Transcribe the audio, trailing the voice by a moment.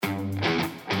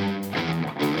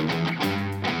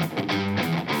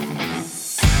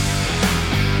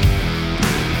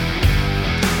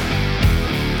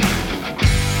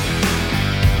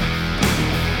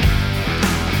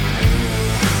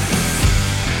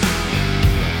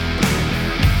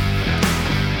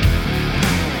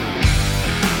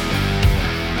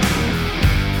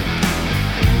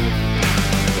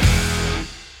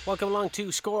Welcome along to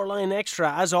Scoreline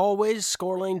Extra. As always,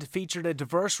 Scoreline featured a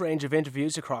diverse range of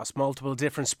interviews across multiple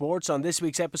different sports. On this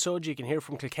week's episode, you can hear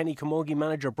from Kilkenny Camogie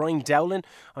manager Brian Dowling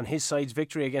on his side's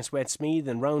victory against Westmeath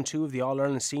in round 2 of the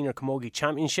All-Ireland Senior Camogie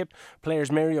Championship. Players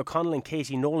Mary O'Connell and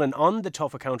Katie Nolan on the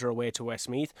tough encounter away to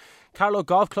Westmeath. Carlow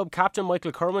Golf Club captain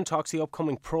Michael Kerman talks the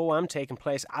upcoming Pro-Am taking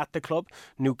place at the club.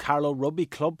 New Carlow Rugby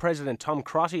Club president Tom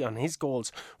Crotty on his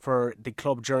goals for the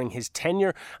club during his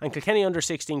tenure. And Kilkenny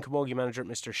Under-16 Camogie manager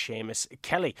Mr. Seamus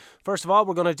Kelly. First of all,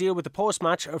 we're going to deal with the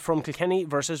post-match from Kilkenny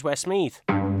versus Westmeath.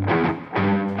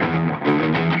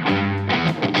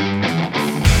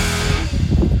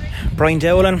 Brian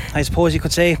Dowling, I suppose you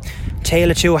could say,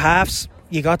 tale of two halves.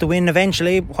 You got the win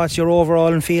eventually. What's your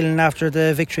overall feeling after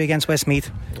the victory against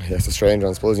Westmeath? Yeah, it's a strange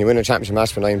one, I suppose. When you win a championship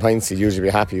match for 9 points, you'd usually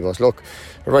be happy. But look,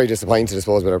 we're very disappointed, I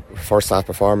suppose, with our first half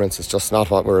performance. It's just not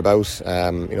what we're about.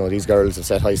 These girls have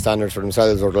set high standards for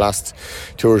themselves over the last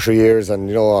 2 or 3 years,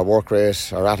 and our work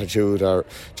rate, our attitude, our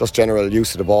just general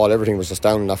use of the ball, everything was just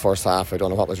down in that first half. I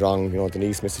don't know what was wrong.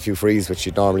 Denise missed a few frees which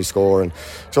she'd normally score, and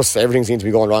just everything seemed to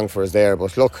be going wrong for us there.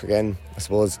 But look, again, I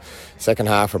suppose second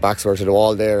half our backs were to the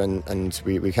wall there, and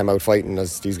we came out fighting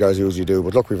as these guys usually do.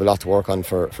 But look, we've a lot to work on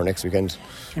for next weekend.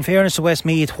 In fairness to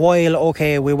Westmeath, while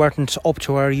we weren't up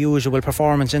to our usual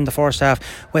performance in the first half,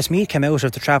 Westmeath came out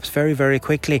of the traps very, very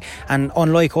quickly, and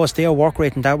unlike us, their work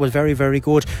rate and that was very, very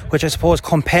good, which I suppose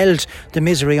compelled the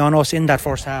misery on us in that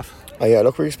first half. Yeah,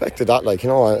 look, we expected that.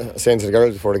 I was saying to the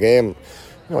girls before the game,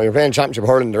 you're playing championship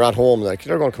hurling, they're at home, they're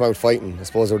going to come out fighting. I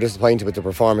suppose they were disappointed with the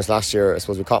performance last year. I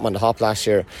suppose we caught them on the hop last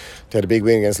year. They had a big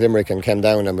win against Limerick and came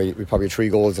down, and we probably had 3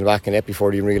 goals in the back of the net before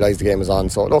they even realised the game was on.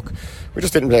 So look, we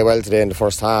just didn't play well today in the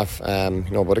first half.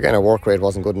 But again, our work rate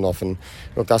wasn't good enough, and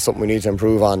look, that's something we need to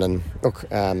improve on. And look,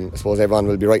 I suppose everyone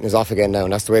will be writing us off again now,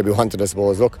 and that's the way we wanted, I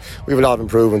suppose. Look, we have a lot of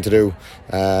improvement to do.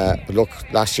 But look,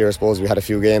 last year I suppose we had a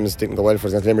few games didn't go well for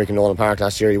us against Limerick and Nolan Park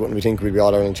last year. You wouldn't be thinking we'd be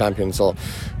All-Ireland champions. So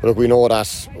but look, we know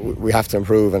that we have to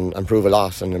improve and improve a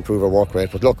lot and improve our work rate.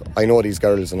 But look, I know these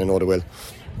girls and I know they will.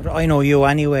 I know you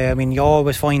anyway. I mean, you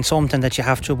always find something that you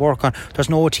have to work on. There's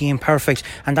no team perfect,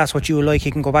 and that's what you like.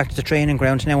 You can go back to the training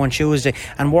ground now on Tuesday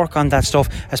and work on that stuff,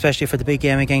 especially for the big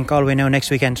game against Galway now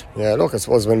next weekend. Yeah, look, I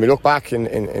suppose when we look back in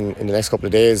the next couple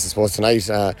of days, I suppose tonight,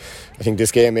 I think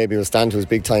this game maybe will stand to us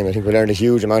big time. I think we learned a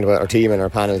huge amount about our team and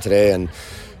our panel today, and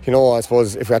I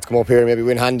suppose if we had to come up here and maybe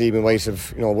win handy, we might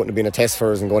have, wouldn't have been a test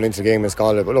for us and going into the game in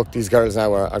Galway. But look, these girls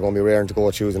now are going to be raring to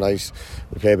go Tuesday night.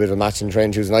 We play a bit of a match and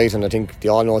train Tuesday night, and I think they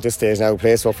all know at this stage now,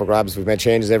 place up for grabs. We've made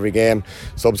changes every game.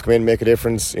 Subs come in, make a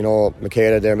difference.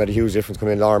 Michaela there made a huge difference. Come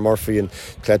in, Laura Murphy and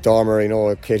Colette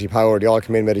Dormer, Katie Power, they all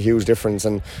come in, made a huge difference,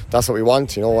 and that's what we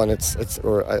want, and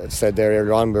I said there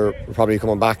earlier on, we're probably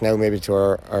coming back now maybe to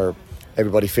our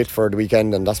everybody fit for the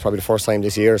weekend, and that's probably the first time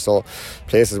this year. So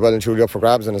place is well and truly up for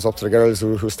grabs, and it's up to the girls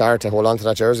who start to hold on to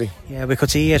that jersey. Yeah, we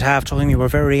could see at half time you were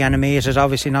very animated,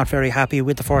 obviously not very happy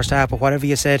with the first half, but whatever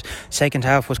you said, second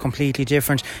half was completely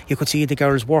different. You could see the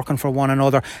girls working for one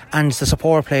another and the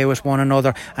support play with one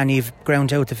another, and you've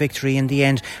ground out the victory in the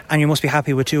end, and you must be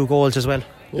happy with 2 goals as well.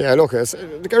 Yeah, look,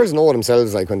 the girls know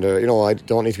themselves, when they're, I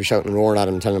don't need to be shouting and roaring at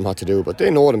them and telling them what to do, but they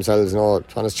know themselves,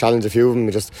 trying to challenge a few of them.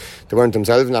 They weren't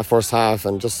themselves in that first half,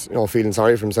 and just, feeling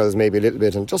sorry for themselves maybe a little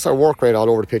bit, and just our work rate all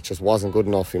over the pitch just wasn't good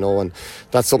enough, and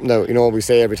that's something that, we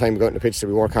say every time we go out on the pitch that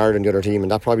we work harder than the other team,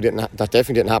 and that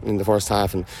definitely didn't happen in the first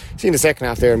half. And see, in the second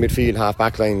half there, midfield, half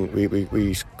back line,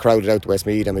 we crowded out the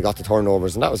Westmeath and we got the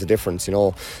turnovers, and that was the difference,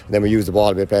 and then we used the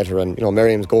ball a bit better, and,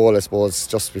 Miriam's goal, I suppose,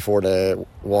 just before the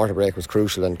water break was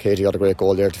crucial, and Katie got a great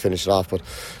goal there to finish it off. But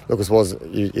look, I suppose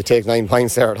you take 9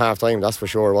 points there at half time, that's for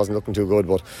sure. It wasn't looking too good,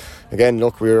 but again,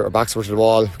 look, our backs were to the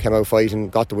wall, came out fighting,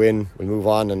 got the win, we'll move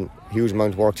on, and huge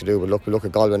amount of work to do. But look, we look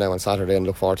at Galway now on Saturday and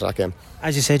look forward to that game.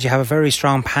 As you said, you have a very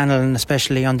strong panel, and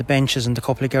especially on the benches, and the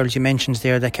couple of girls you mentioned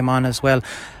there that came on as well.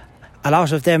 A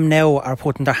lot of them now are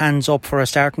putting their hands up for a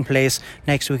starting place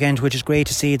next weekend, which is great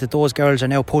to see that those girls are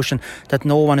now pushing, that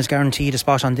no one is guaranteed a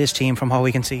spot on this team from how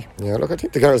we can see. Yeah, look, I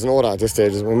think the girls know that at this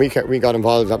stage. When we got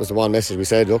involved, that was the one message we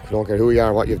said, look, we don't care who you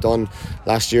are, what you've done.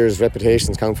 Last year's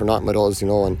reputations count for nothing with us,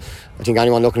 and I think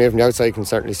anyone looking in from the outside can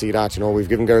certainly see that. We've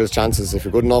given girls chances. If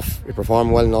you're good enough, you perform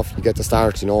well enough, you get the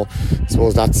start. I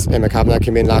suppose that's Emma Kavanagh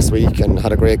came in last week and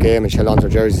had a great game, and she held on to her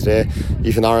jersey today.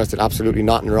 Aoife Norris did absolutely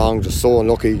nothing wrong, just so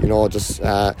unlucky,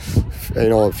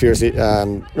 fiercely,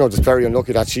 just very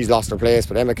unlucky that she's lost her place.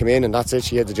 But Emma came in, and that's it.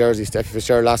 She had the jersey. Steffi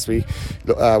Fitzgerald last week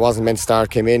wasn't meant to start,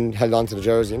 came in, held on to the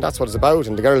jersey, and that's what it's about.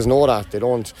 And the girls know that. They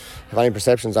don't have any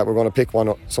perceptions that we're going to pick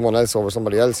someone else over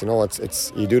somebody else.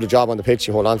 It's you do the job on the pitch,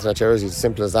 you hold on to that jersey. It's as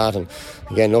simple as that. And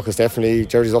again, look, it's definitely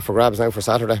jerseys up for grabs now for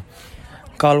Saturday.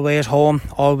 Galway at home,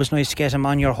 always nice to get him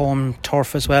on your home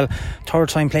turf as well. Third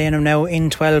time playing him now in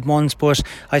 12 months, but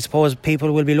I suppose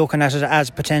people will be looking at it as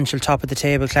a potential top of the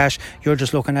table clash. You're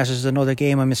just looking at it as another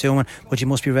game, I'm assuming, but you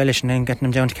must be relishing in getting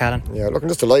him down to Callan. Yeah, look, I'm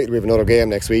just delighted we have another game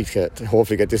next week to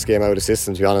hopefully get this game out of the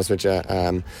system, to be honest with you.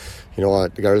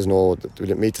 The girls know that we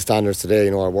didn't meet the standards today,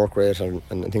 our work rate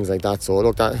and things like that. So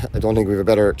look, I don't think we have a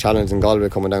better challenge than Galway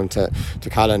coming down to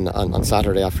Callan on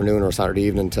Saturday afternoon or Saturday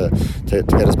evening to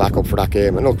get us back up for that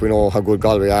game. And look, we know how good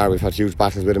Galway are. We've had huge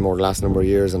battles with them over the last number of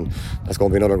years, and that's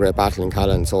going to be another great battle in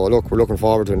Callan. So look, we're looking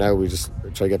forward to it now. We just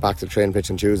try to get back to the training pitch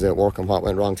on Tuesday at work on what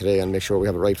went wrong today and make sure we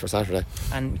have it right for Saturday.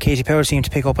 And Katie Power seemed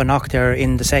to pick up a knock there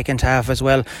in the second half as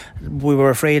well. We were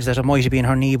afraid that it might have been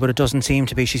her knee, but it doesn't seem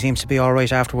to be. She seems to be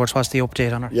alright afterwards. What's the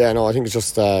update on her? Yeah, no, I think it's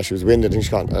just she was winded. I think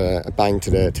she got a bang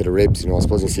to the ribs. I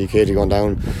suppose you see Katie going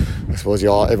down. I suppose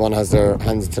everyone has their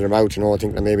hands to their mouth. I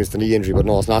think that maybe it's the knee injury, but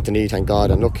no, it's not the knee, thank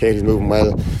God. And look, Katie's moving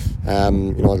well.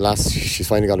 She's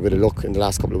finally got a bit of luck in the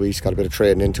last couple of weeks. Got a bit of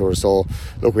trading into her. So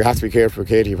look, we have to be careful with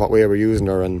Katie what way we're using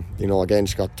her. And again,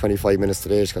 she got 25 minutes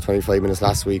today. She got 25 minutes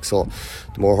last week. So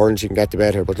the more hurling she can get, the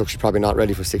better. But look, she's probably not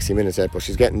ready for 60 minutes yet, but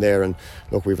she's getting there. And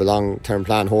look, we have a long-term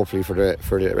plan hopefully for the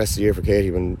rest of the year for Katie.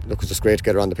 And look, it's just great to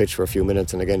get her on the pitch for a few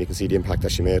minutes. And again, you can see the impact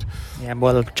that she made. Yeah,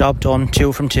 well, job done.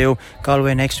 2 from 2.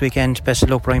 Galway next weekend. Best of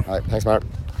luck, Brian. All right, thanks, Mark.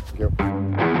 Thank you.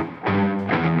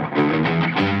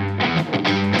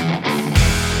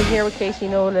 Here with Katie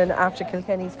Nolan after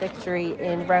Kilkenny's victory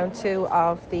in round 2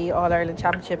 of the All-Ireland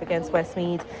Championship against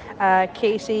Westmeath.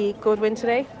 Katie, good win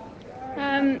today?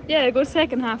 Yeah, a good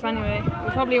second half anyway. We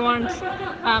probably weren't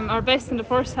our best in the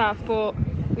first half, but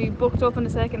we booked up in the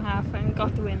second half and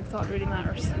got the win, so it really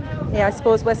matters. Yeah, I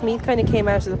suppose Westmeath kind of came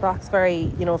out of the box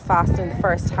very, fast in the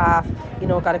first half,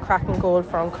 got a cracking goal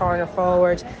from corner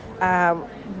forward.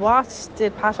 What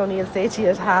did Pat O'Neill say to you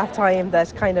at half time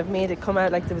that kind of made it come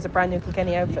out like there was a brand new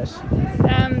Kilkenny outfit?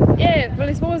 Yeah, well,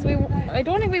 I suppose I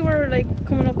don't think we were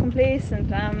coming up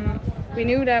complacent. We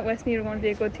knew that Westmeath were going to be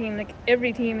a good team. Like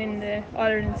every team in the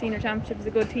All-Ireland Senior Championship is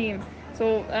a good team.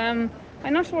 So I'm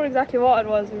not sure exactly what it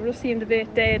was. We just seemed a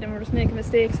bit dead and we were just making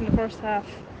mistakes in the first half.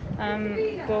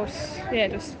 But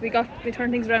yeah, we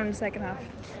turned things around in the second half.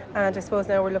 And I suppose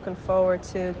now we're looking forward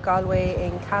to Galway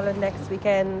in Callan next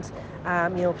weekend.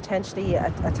 Potentially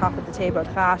a top of the table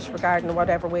clash regarding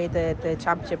whatever way the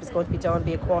championship is going to be done,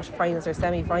 be it quarter-finals or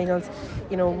semi-finals.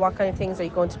 What kind of things are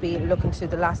you going to be looking to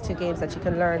the last 2 games that you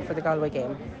can learn for the Galway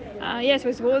game? Yes,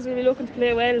 I suppose we'll be looking to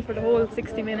play well for the whole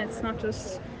 60 minutes, not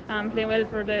just play well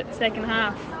for the second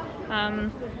half.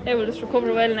 We'll just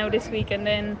recover well now this week and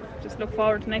then just look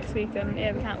forward to next week, and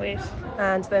we can't wait.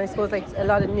 And then I suppose a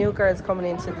lot of new girls coming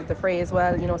into the fray as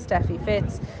well. Steffi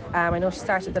Fitz, I know she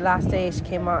started the last day, she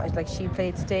came on, she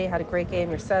played today, had a great game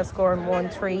yourself, scoring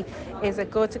 1-3. Is it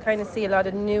good to kind of see a lot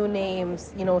of new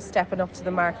names stepping up to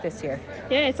the mark this year?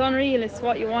 Yeah, it's unreal. It's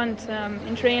what you want.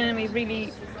 In training we've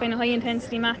really kind of high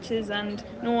intensity matches and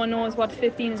no one knows what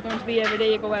 15 is going to be every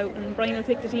day you go out, and Brian will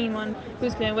pick the team on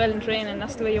who's playing well in training.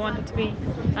 That's the way you want it to be.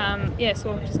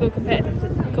 So just go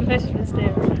competitiveness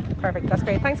there. Perfect, that's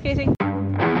great. Thanks, Katie.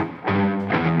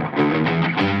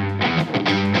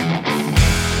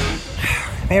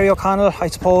 Mary O'Connell, I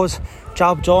suppose,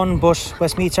 job done, but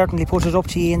Westmeath certainly put it up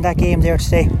to you in that game there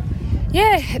today.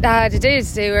 Yeah, they did.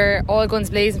 They were all guns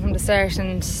blazing from the start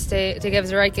and they gave us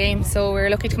the right game, so we were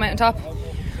lucky to come out on top.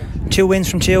 2 wins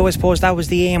from 2, I suppose that was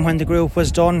the aim when the group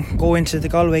was done. Go into the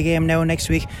Galway game now next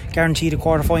week, guaranteed a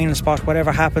quarter-final spot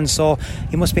whatever happens, so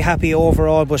you must be happy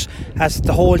overall. But as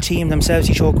the whole team themselves,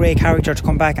 you show great character to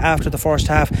come back after the first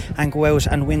half and go out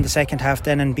and win the second half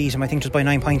then and beat them, I think just by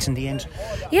 9 points in the end.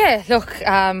 Yeah, look,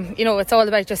 it's all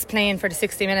about just playing for the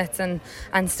 60 minutes and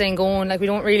staying going. We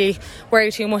don't really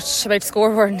worry too much about the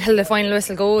scoreboard until the final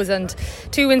whistle goes, and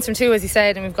 2 wins from 2 as you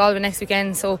said, and we've Galway next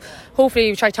weekend, so hopefully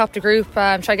we try top the group,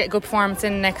 try to get a good performance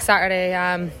in next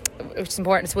Saturday, which is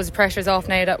important. I suppose the pressure's off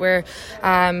now that we're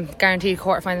guaranteed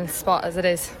quarter-final spot as it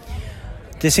is.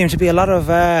 There seems to be a lot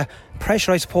of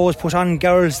pressure, I suppose, put on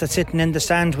girls that's sitting in the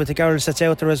stand with the girls that's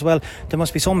out there as well. There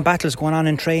must be some battles going on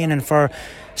in training for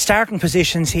starting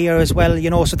positions here as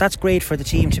well, so that's great for the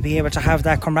team to be able to have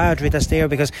that camaraderie that's there,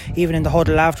 because even in the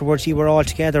huddle afterwards you were all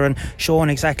together and showing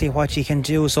exactly what you can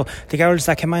do. So the girls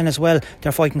that came in as well,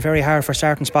 they're fighting very hard for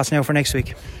starting spots now for next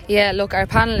week. Yeah, look, our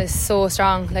panel is so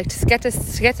strong. To get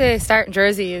the starting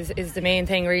jersey is the main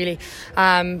thing really.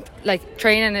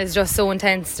 Training is just so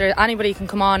intense. Anybody can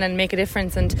come on and make a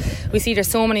difference, and we see there's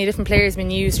so many different players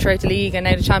being used throughout the league and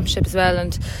now the championship as well,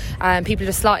 and people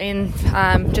just slot in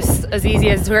just as easy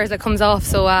as the girls that comes off.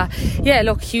 So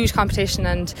huge competition,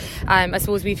 and I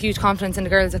suppose we have huge confidence in the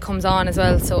girls that comes on as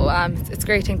well, so it's a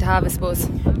great thing to have, I suppose.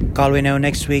 Galway now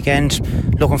next weekend,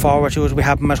 looking forward to it. We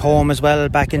have them at home as well,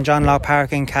 back in John Locke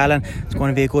Park in Callan. It's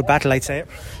going to be a good battle, I'd say.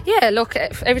 Yeah, look,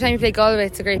 every time we play Galway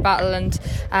it's a great battle, and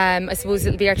I suppose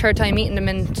it'll be our third time meeting them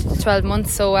in 12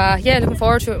 months, so looking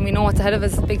forward to it, and we know what's ahead of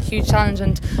us. It's a big, huge challenge,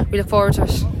 and we look forward to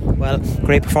it. Well,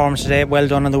 great performance today, well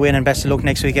done on the win, and best of luck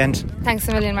next weekend. Thanks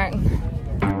a million, Martin.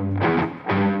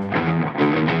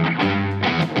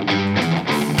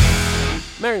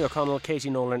 Mary O'Connell, Katie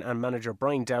Nolan and manager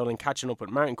Brian Dowling catching up with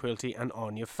Martin Quilty and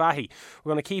Anya Fahy. We're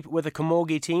going to keep with the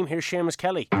Camogie team. Here's Seamus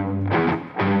Kelly.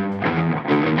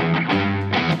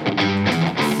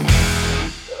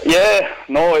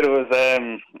 It was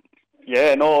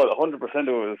 100%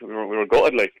 it was, we were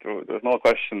gutted, like there was no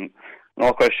question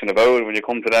about it when you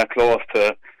come to that close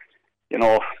to,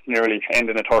 nearly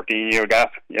ending a 30-year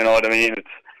gap, you know what I mean?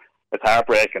 It's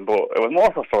heartbreaking, but it was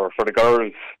more for the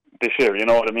girls this year, you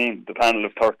know what I mean? The panel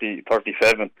of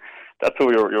 37, that's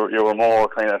who you were more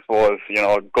kind of, I suppose,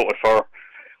 gutted for.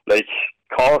 Like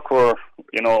Cork were,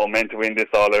 meant to win this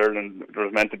All-Ireland. There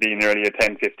was meant to be nearly a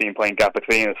 10-15 point gap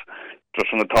between us just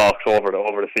from the talks over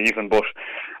the season, but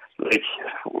like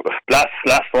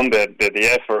last Sunday,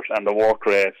 the effort and the work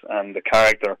rate and the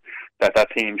character that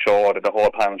team showed, that the whole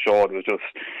panel showed, was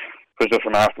just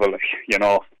remarkable,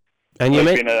 And you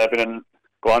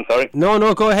go on, sorry.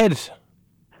 No, go ahead.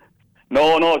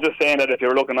 No, just saying that if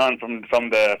you're looking on from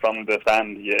the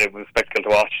stand, it was a spectacle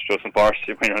to watch. Just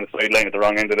unfortunately, when you're on the sideline at the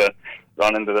wrong end of the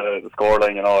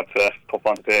scoreline, it's a tough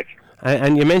one to take.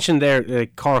 And you mentioned there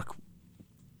Cork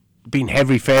being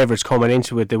heavy favourites coming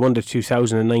into it. They won the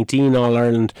 2019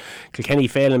 All-Ireland. Kilkenny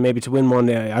failing maybe to win one,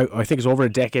 I think it's over a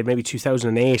decade, maybe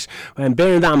 2008. And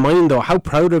bearing that in mind, though, how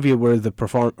proud of you were you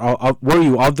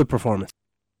of the performance?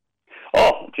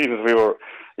 Oh, Jesus, we were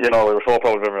so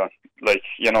proud of everyone. Like,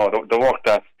 the work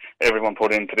that everyone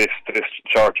put into this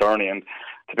short journey. And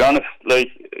to be honest, like,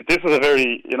 this was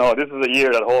this is a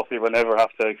year that hopefully we'll never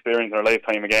have to experience in our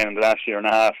lifetime again in the last year and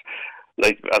a half.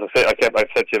 Like, as I've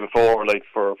said to you before, like,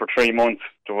 for 3 months,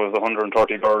 there was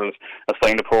 130 girls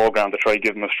assigned a programme to try to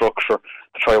give them a structure,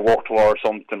 to try to work towards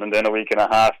something, and then a week and a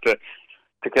half to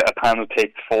get a panel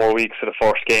picked 4 weeks to the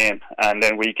first game, and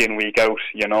then week in, week out,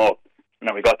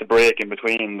 Now we got the break in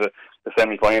between the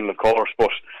semi-final, of course,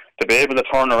 but to be able to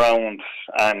turn around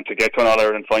and to get to an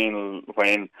All-Ireland final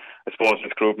when I suppose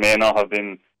this group may not have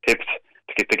been tipped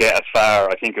to get as far,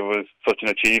 I think it was such an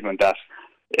achievement that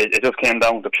it just came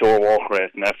down to pure work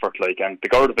rate and effort, like, and the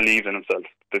girls believed in themselves.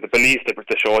 The belief that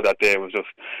they showed that day was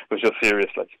just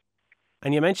serious, like.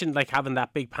 And you mentioned like having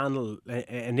that big panel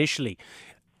initially.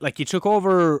 Like, you took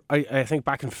over, I think,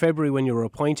 back in February when you were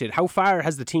appointed. How far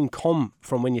has the team come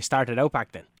from when you started out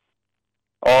back then?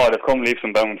 Oh, they've come leaps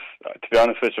and bounds. To be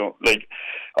honest with you, like,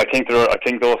 I think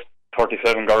those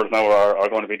 37 girls now are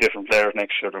going to be different players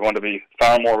next year. They're going to be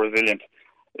far more resilient.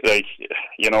 Like,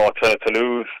 to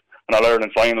lose an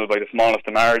All-Ireland final by the smallest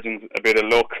of margins, a bit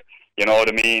of luck, you know what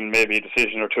I mean? Maybe a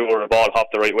decision or two, or a ball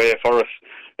hopped the right way for us.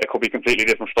 It could be a completely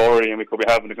different story, and we could be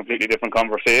having a completely different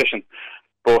conversation.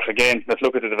 But again, let's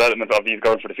look at the development of these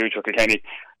girls for the future. Kilkenny,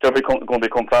 they're going to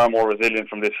become far more resilient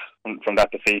from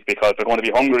that defeat, because they're going to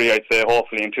be hungry, I'd say,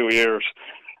 hopefully in 2 years,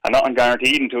 and not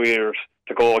guaranteed in 2 years,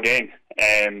 to go again.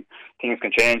 Things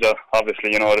can change,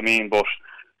 obviously, you know what I mean. But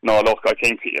no, look, I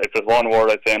think if there's one word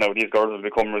I'd say now, these girls will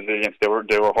become resilient. They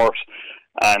were hurt,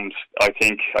 and I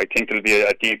think there'll be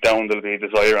a deep down, there'll be a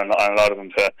desire on a lot of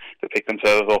them to pick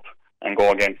themselves up and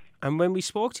go again. And when we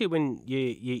spoke to you when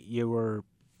you were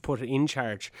put in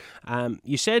charge,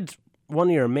 you said one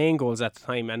of your main goals at the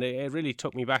time, and it really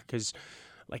took me back, because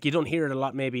like, you don't hear it a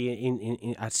lot maybe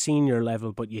in at senior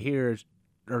level, but you hear it,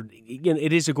 or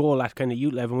it is a goal at kind of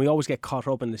youth level, and we always get caught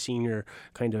up in the senior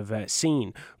kind of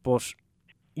scene. But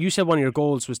you said one of your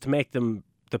goals was to make the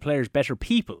players better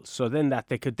people, so then that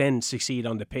they could then succeed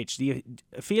on the pitch. Do you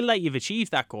feel like you've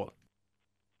achieved that goal?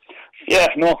 Yeah,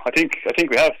 no, I think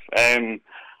we have.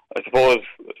 I suppose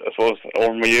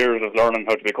over my years of learning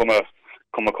how to become a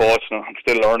coach, and I'm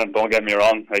still learning, don't get me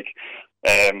wrong. Like,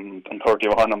 I'm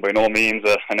 31, I'm by no means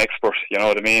an expert, you know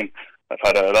what I mean. I've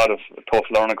had a lot of tough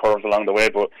learning curves along the way,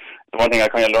 but the one thing I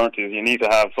kind of learned is you need to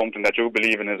have something that you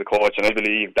believe in as a coach, and I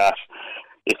believe that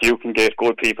if you can get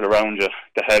good people around you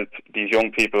to help these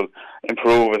young people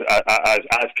improve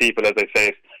as people, as I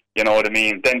say, You know what I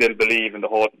mean? Then they'll believe in the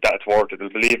whole, that's worth it. They'll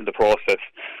believe in the process.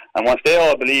 And once they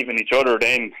all believe in each other,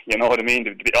 then, you know what I mean,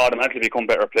 they automatically become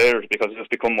better players because they just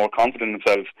become more confident in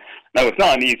themselves. Now, it's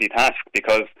not an easy task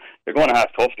because you're going to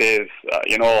have tough days,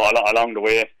 you know, along the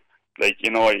way. Like,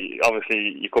 you know,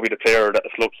 obviously you could be the player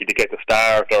that's lucky to get the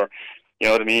start, or, you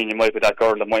know what I mean, you might be that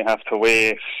girl that might have to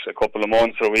wait a couple of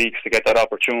months or weeks to get that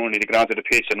opportunity to get onto the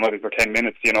pitch, and it might be for 10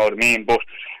 minutes, you know what I mean. But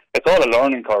it's all a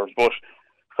learning curve. But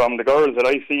from the girls that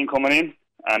I've seen coming in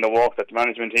and the work that the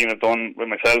management team have done with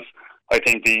myself, I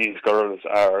think these girls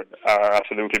are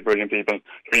absolutely brilliant people.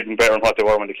 They're even better than what they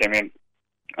were when they came in.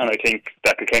 And I think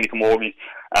that Kilkenny Camogie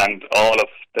and all of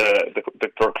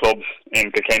the clubs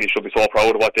in Kilkenny should be so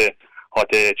proud of what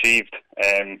they achieved.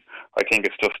 I think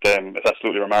it's just it's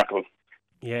absolutely remarkable.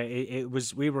 Yeah, it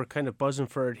was. We were kind of buzzing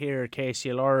for it here at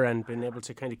KCLR and been able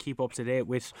to kind of keep up to date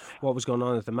with what was going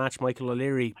on at the match. Michael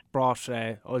O'Leary brought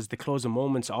us the closing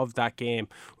moments of that game,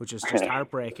 which is just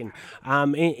heartbreaking.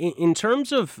 In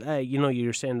terms of you know,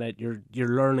 you're saying that you're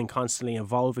learning constantly,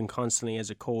 evolving constantly as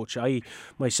a coach. I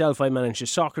manage a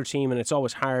soccer team, and it's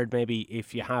always hard maybe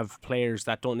if you have players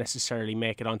that don't necessarily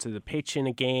make it onto the pitch in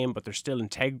a game, but they're still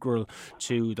integral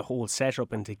to the whole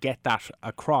setup and to get that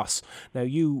across. Now,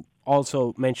 you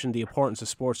also mentioned the importance of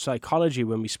sports psychology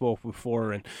when we spoke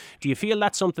before, and do you feel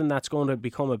that's something that's going to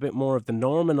become a bit more of the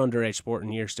norm in underage sport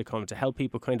in years to come, to help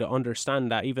people kind of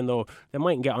understand that even though they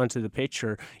mightn't get onto the pitch,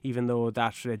 or even though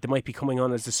that they might be coming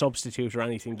on as a substitute or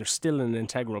anything, they're still an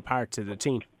integral part to the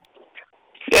team?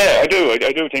 Yeah, I do.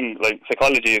 I do think like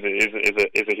psychology is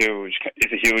a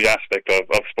huge aspect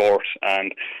of sport,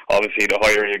 and obviously the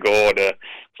higher you go, the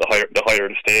higher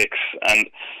the stakes. And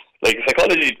like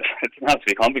psychology, it doesn't have to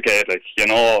be complicated. Like, you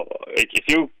know, like if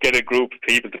you get a group of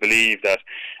people to believe that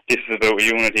this is about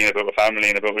unity and about a family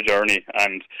and about a journey,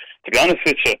 and to be honest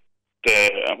with you,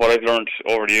 what I've learned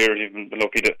over the years, even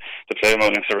lucky to play with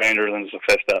Leinster Rangers and the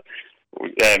success that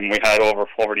we had over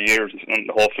the years, and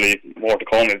hopefully more to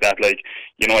come, is that, like,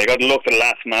 you know, you got to look to the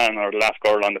last man or the last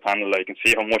girl on the panel, like, and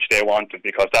see how much they wanted,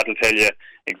 because that'll tell you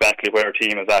exactly where a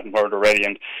team is at and where they're ready.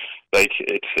 And like,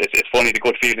 it's funny the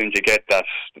good feelings you get, that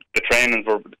the trainings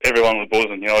were, everyone was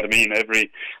buzzing, you know what I mean?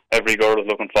 Every girl was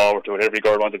looking forward to it. Every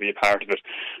girl wanted to be a part of it.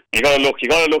 You got to look to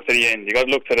the end. You got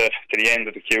to look to the end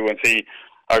of the queue and see,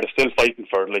 are they still fighting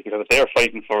for it? Like, because if they're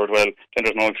fighting for it, well, then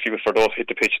there's no excuse for those who hit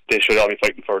the pitch. They should all be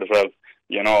fighting for it as well.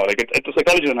 You know, like, the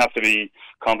psychology doesn't have to be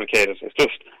complicated. It's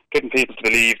just getting people to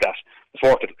believe that it's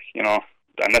worth it, you know.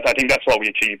 And I think that's what we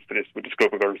achieved with this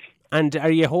group of girls. And are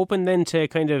you hoping then to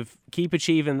kind of keep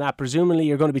achieving that? Presumably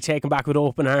you're going to be taken back with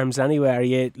open arms anyway. Are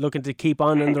you looking to keep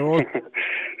on the road?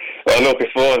 Well, look, I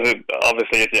suppose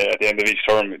obviously at the end of each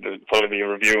term there'll probably be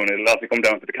a review, and it'll have to come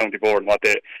down to the county board and what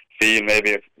they feel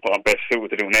maybe what best suited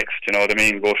to do next, you know what I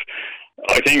mean? But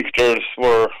I think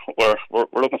we're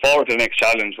looking forward to the next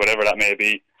challenge, whatever that may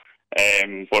be.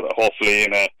 But hopefully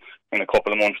in a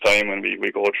couple of months' time, when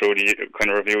we go through the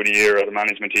kind of review the year as a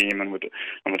management team and with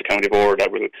the county board,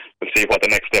 that we'll see what the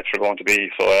next steps are going to be.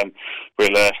 So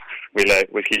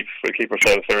we'll keep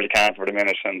ourselves fairly calm for the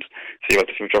minute and see what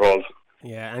the future holds.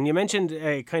 Yeah, and you mentioned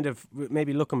kind of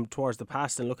maybe looking towards the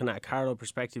past and looking at a Carlow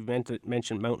perspective. You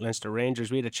mentioned Mount Leinster Rangers.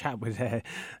 We had a chat with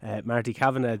Marty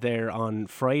Kavanagh there on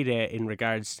Friday in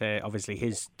regards to obviously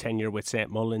his tenure with St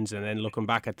Mullins, and then looking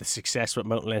back at the success with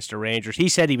Mount Leinster Rangers. He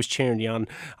said he was cheering you on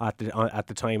at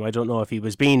the time. I don't know if he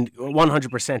was being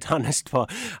 100% honest,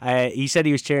 but he said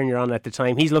he was cheering you on at the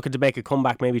time. He's looking to make a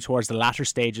comeback maybe towards the latter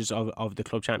stages of the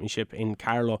club championship in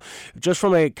Carlow. Just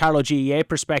from a Carlow GEA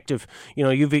perspective, you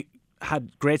know, you've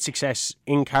had great success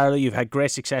in Carlow, you've had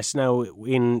great success now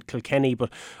in Kilkenny,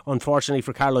 but unfortunately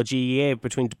for Carlow GEA,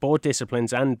 between both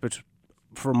disciplines and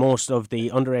for most of the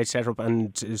underage setup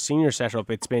and senior setup,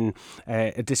 it's been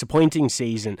a disappointing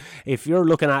season. If you're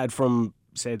looking at it from,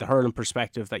 say, the hurling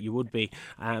perspective that you would be,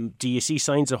 do you see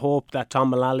signs of hope that Tom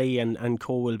Mullally and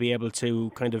co will be able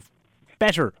to kind of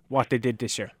better what they did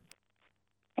this year?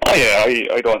 Oh yeah,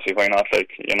 I don't see why not.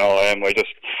 Like, you know, I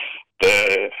just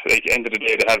like, end of the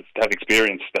day, they have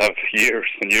experience. They have years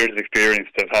and years of experience.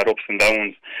 They've had ups and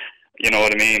downs. You know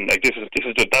what I mean? Like, this is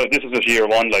just year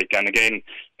one. Like, and again,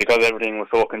 because everything was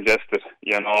so congested,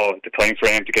 you know, the time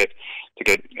frame to get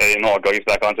you know, guys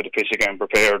back onto the pitch again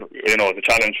prepared. You know, the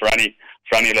challenge for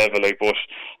any level. Like, but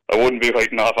I wouldn't be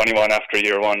writing off anyone after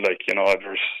year one. Like, you know,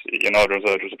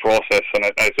 there's a process, and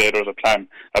I say there's a plan.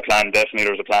 Definitely,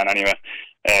 there's a plan anyway.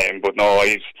 But no,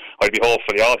 I'd be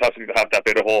hopeful. You always have to have that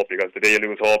bit of hope, because the day you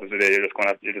lose hope is the day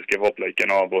you just give up, like, you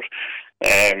know. But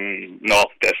no,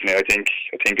 definitely, I think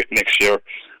next year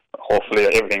hopefully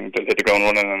everything will hit the ground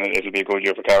running and it'll be a good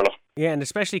year for Carlow. Yeah, and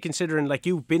especially considering like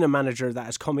you've been a manager that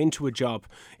has come into a job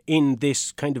in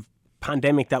this kind of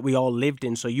pandemic that we all lived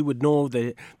in, so you would know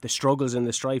the struggles and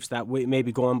the stripes that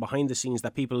maybe go on behind the scenes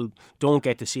that people don't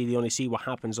get to see. They only see what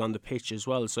happens on the pitch as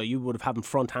well, so you would have had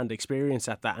front-hand experience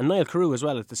at that. And Niall Carew as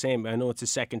well at the same. I know it's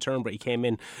his second term, but he came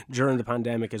in during the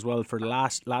pandemic as well for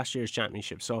last year's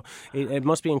championship, so it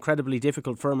must be incredibly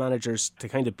difficult for managers to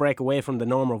kind of break away from the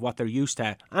norm of what they're used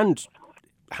to, and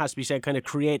has to be said, kind of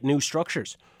create new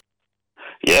structures.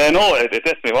 Yeah, no, it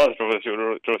definitely was. There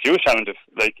was huge challenges.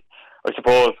 Like, I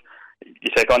suppose you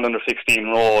take on under 16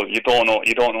 role, you don't know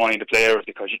any of the players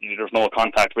because there's no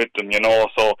contact with them,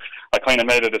 So I kind of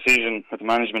made a decision with the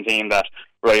management team that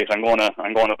right, I'm going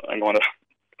to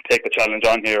take the challenge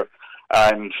on here,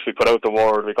 and we put out the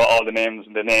word. We got all the names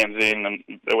in and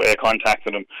the way I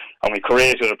contacted them, and we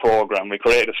created a program. We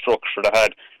created a structure that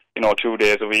had 2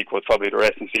 days a week was probably the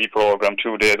S&C program,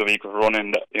 2 days a week was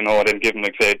running. Then give them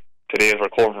say today's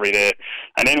recovery day,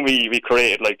 and then we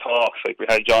created like talks. Like we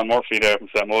had John Murphy there from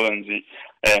St Mullins,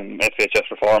 SHS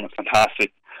Performance,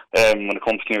 fantastic when it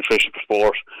comes to nutrition for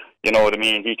sport. You know what I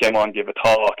mean? He came on, give a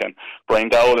talk, and Brian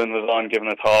Dowling was on giving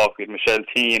a talk. We had Michelle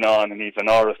Teen on, and Eva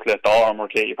Norris, Cliff Armour,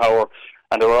 Katie Power,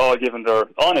 and they were all giving their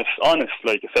honest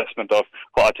like assessment of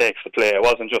what it takes to play. It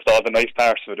wasn't just all the nice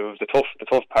parts of it; it was the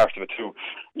tough parts of it too.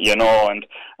 And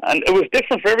it was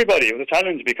different for everybody. It was a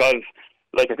challenge because,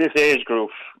 like at this age group,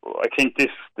 I think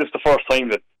this is the first time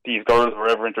that these girls were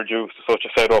ever introduced to such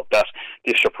a setup that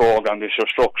this is your program, this is your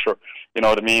structure. You know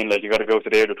what I mean? Like you got to go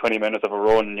today, do 20 minutes of a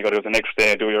run. You got to go the next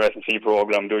day, do your S&C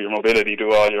program, do your mobility,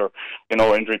 do all your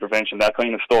injury prevention, that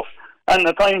kind of stuff. And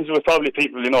at times there was probably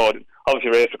people,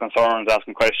 obviously raised their concerns,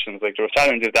 asking questions. Like there were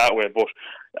challenges that way, but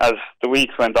as the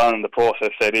weeks went on and the process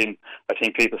set in, I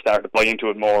think people started to buy into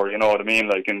it more. You know what I mean?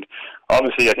 Like, and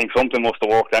obviously I think something must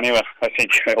have worked anyway. I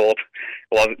hope it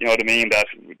was, you know what I mean, that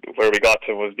where we got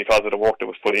to was because of the work that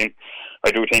was put in.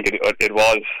 I do think it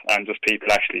was, and just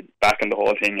people actually backing the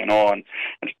whole thing, and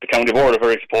the county board are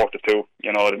very supportive too.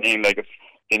 You know what I mean? Like if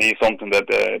you need something that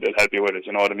they'll help you with it.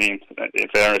 You know what I mean? In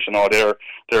fairness,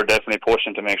 they're definitely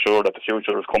pushing to make sure that the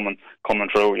future is coming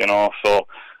through. So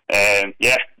it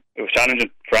was challenging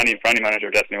for any manager.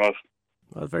 Definitely was.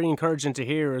 Well, very encouraging to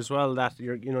hear as well that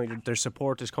their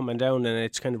support is coming down and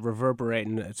it's kind of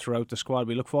reverberating throughout the squad.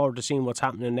 We look forward to seeing what's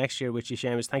happening next year with you,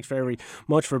 Seamus. Thanks very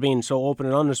much for being so open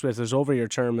and honest with us over your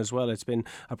term as well. It's been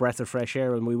a breath of fresh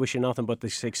air, and we wish you nothing but the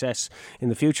success in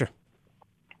the future.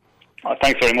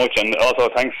 Thanks very much, and also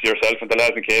thanks to yourself and the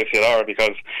lads in KCLR,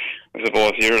 because I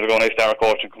suppose years ago when I started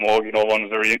coaching Camogie, no one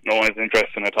was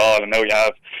interested in it at all, and now you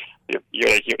have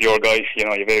your guys, you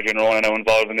have Adrian Ronan now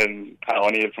involved in it, and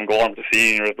O'Neill from Gorm to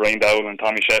seniors, Brian Dowell and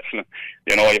Tommy Shefflin.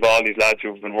 You have all these lads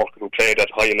who played at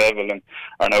high level and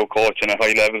are now coaching at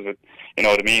high levels with,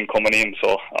 coming in.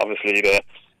 So obviously there's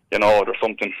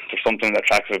something that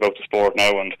attractive about the sport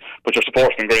now, but your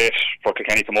support's been great for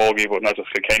Kilkenny Camogie, but not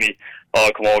just Kilkenny, all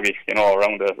Camogie,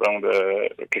 around the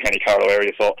Kilkenny Carlow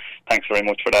area. So thanks very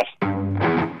much for that.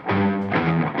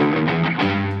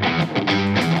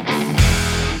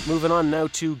 Moving on now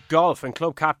to golf, and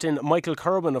club captain Michael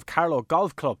Kerwin of Carlow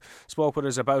Golf Club spoke with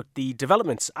us about the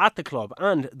developments at the club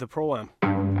and the Pro-Am.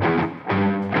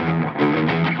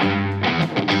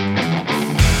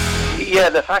 Yeah,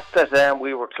 the fact that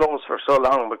we were closed for so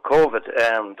long with COVID,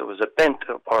 there was a bent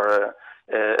or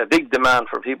a big demand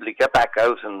for people to get back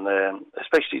out, and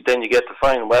especially then you get the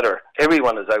fine weather.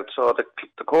 Everyone is out, so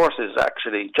the course is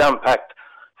actually jam-packed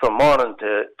from morning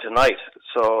to night.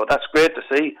 So that's great to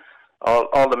see.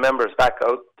 All the members back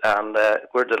out, and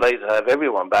we're delighted to have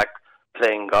everyone back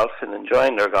playing golf and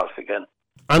enjoying their golf again.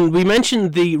 And we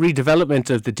mentioned the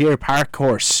redevelopment of the Deer Park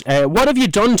course. What have you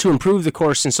done to improve the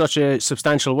course in such a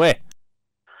substantial way?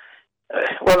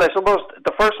 Well, I suppose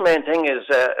the first main thing is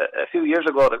a few years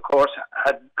ago the course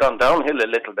had gone downhill a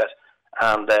little bit,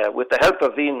 and with the help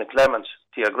of Ian McClements,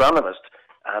 the agronomist,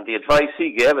 and the advice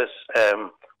he gave us,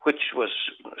 which was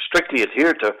strictly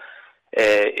adhered to,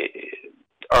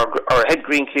 our head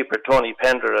greenkeeper Tony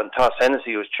Pender and Toss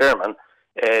Hennessy was chairman.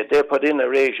 They put in a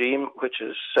regime which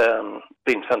has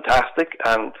been fantastic,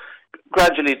 and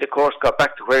gradually the course got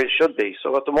back to where it should be.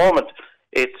 So at the moment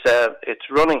it's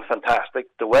running fantastic.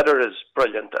 The weather is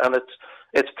brilliant, and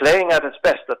it's playing at its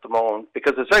best at the moment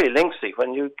because it's very linksy.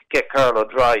 When you get Carlow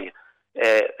dry,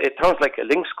 it turns like a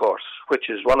links course, which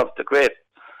is one of the great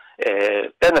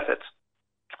benefits.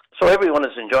 So everyone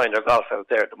is enjoying their golf out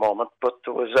there at the moment, but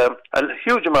there was a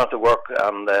huge amount of work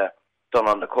done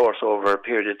on the course over a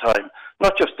period of time.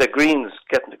 Not just getting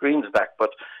the greens back,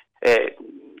 but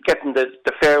getting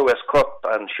the fairways cut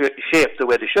and shaped the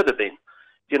way they should have been.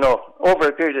 over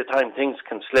a period of time, things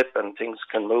can slip and things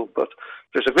can move. But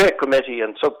there's a great committee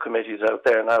and subcommittees out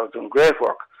there now doing great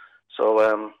work.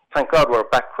 So thank God we're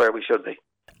back where we should be.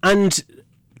 And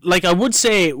I would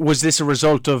say, was this a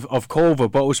result of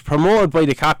COVID, but it was promoted by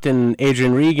the captain,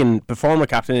 Adrian Regan, the former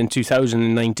captain, in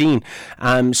 2019.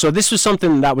 So this was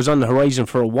something that was on the horizon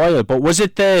for a while. But was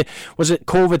it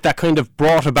COVID that kind of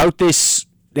brought about this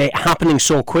happening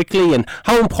so quickly? And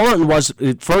how important was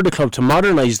it for the club to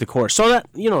modernise the course so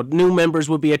that new members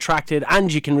would be attracted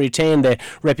and you can retain the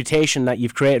reputation that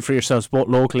you've created for yourselves both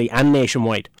locally and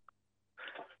nationwide?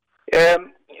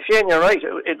 Shane, you're right.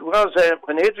 It was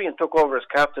when Adrian took over as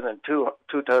captain in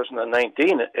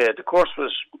 2019. The course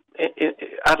was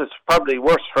at its probably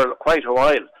worst for quite a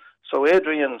while. So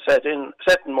Adrian set in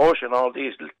motion all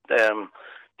these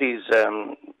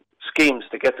schemes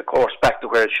to get the course back to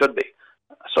where it should be.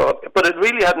 So, but it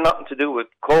really had nothing to do with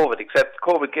COVID, except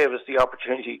COVID gave us the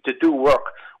opportunity to do work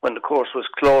when the course was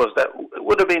closed. That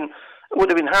would have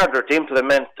been harder to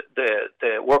implement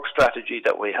the work strategy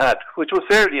that we had, which was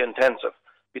fairly intensive,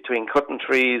 between cutting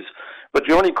trees, but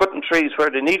you're only cutting trees where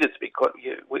they needed to be cut.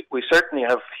 We certainly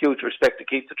have huge respect to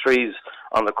keep the trees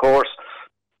on the course,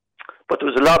 but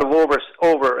there was a lot of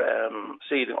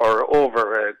seeding or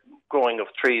overgrowing of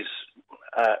trees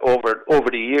over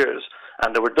the years,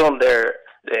 and they were done there.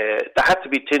 They had to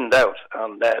be thinned out,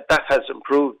 and that has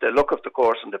improved the look of the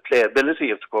course and the playability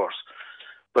of the course.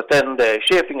 But then the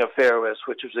shaping of fairways,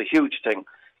 which was a huge thing,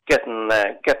 getting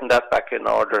that back in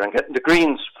order and getting the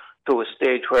greens to a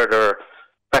stage where they're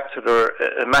back to their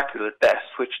immaculate best,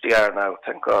 which they are now,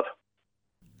 thank God.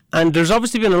 And there's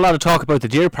obviously been a lot of talk about the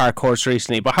Deer Park course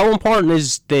recently, but how important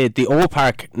is the Oak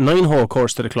Park 9-hole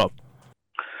course to the club?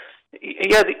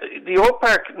 Yeah, the Oak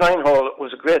Park 9-hole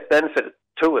was a great benefit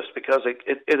to us because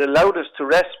it allowed us to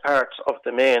rest parts of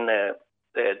the main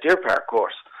Deer Park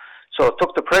course. So it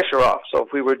took the pressure off. So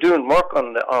if we were doing work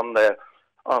on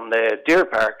the Deer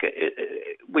Park,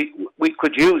 we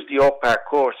could use the Oak Park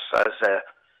course as a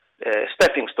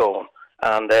stepping stone,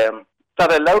 and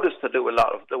that allowed us to do a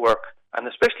lot of the work. And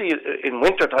especially in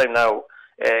winter time now,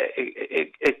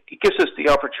 it gives us the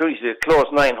opportunity to close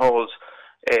 9 holes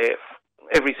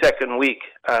every second week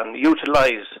and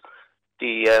utilise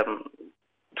the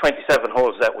 27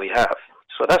 holes that we have.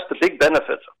 So that's the big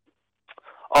benefit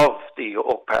of the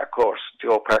Oak Park course, the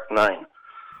Oak Park 9.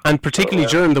 And particularly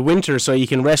during the winter, so you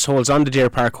can rest holes on the Deer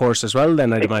Park course as well,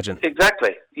 then, I'd imagine.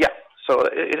 Exactly, yeah. So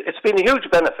it's been a huge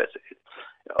benefit.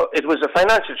 It was a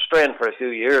financial strain for a few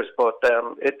years, but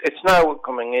it's now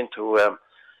coming into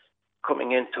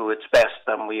its best.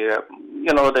 And we,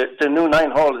 the new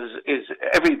 9-hole is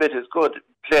every bit as good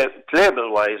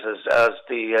playable-wise as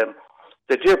the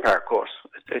Deer Park course.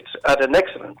 It's at an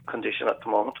excellent condition at the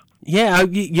moment. Yeah,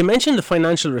 you mentioned the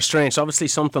financial restraints. Obviously,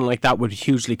 something like that would be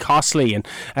hugely costly and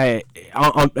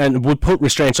would put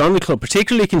restraints on the club,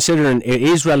 particularly considering it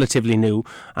is relatively new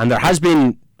and there has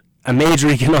been a major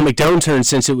economic downturn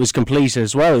since it was completed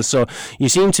as well. So you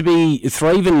seem to be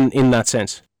thriving in that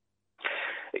sense.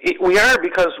 We are,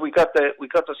 because we got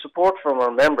the support from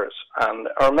our members, and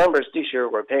our members this year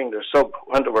were paying their sub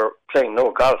when they were playing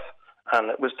no golf. And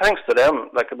it was thanks to them.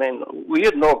 We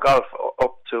had no golf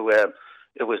up to,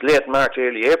 it was late March,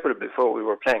 early April before we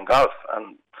were playing golf.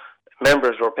 And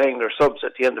members were paying their subs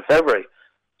at the end of February.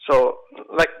 So,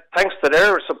 thanks to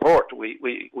their support, we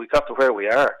got to where we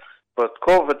are. But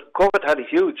COVID had a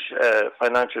huge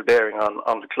financial bearing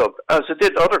on the club, as it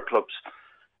did other clubs.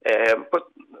 But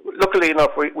luckily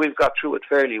enough, we've got through it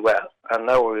fairly well. And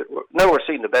now we're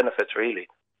seeing the benefits, really.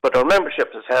 But our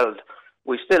membership has held.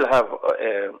 We still have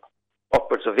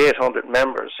upwards of 800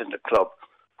 members in the club,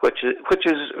 which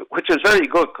is very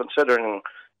good considering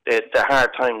the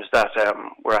hard times that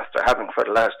we're after having for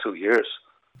the last 2 years.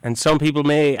 And some people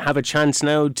may have a chance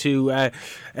now to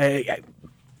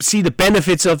see the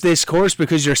benefits of this course,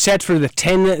 because you're set for the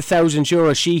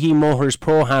 €10,000 Sheehy Mohers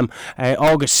Pro-Am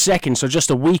August 2nd, so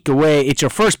just a week away. It's your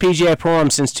first PGA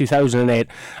Pro-Am since 2008.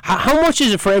 How much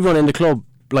is it for everyone in the club?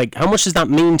 How much does that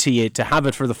mean to you to have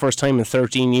it for the first time in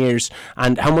 13 years,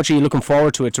 and how much are you looking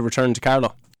forward to it to return to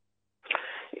Carlow?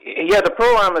 Yeah, the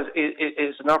Pro-Am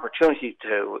is an opportunity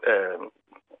to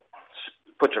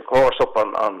put your course up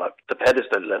on the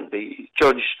pedestal and be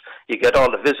judged. You get all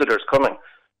the visitors coming.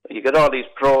 You get all these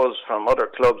pros from other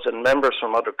clubs and members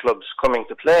from other clubs coming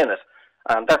to play in it,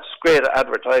 and that's great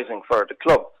advertising for the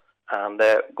club. And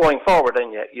going forward,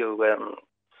 then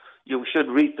you should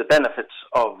reap the benefits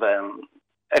of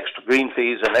extra green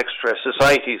fees and extra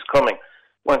societies coming.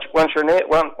 Once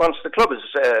the club is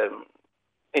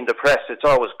in the press, it's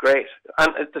always great.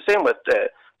 And it's the same with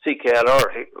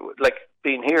CKLR.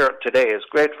 being here today is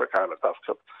great for Carlow Golf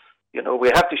Club. You know, we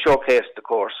have to showcase the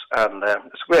course, and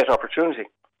it's a great opportunity.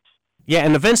 Yeah,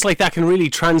 and events like that can really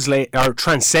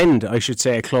transcend, I should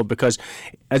say, a club, because,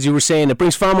 as you were saying, it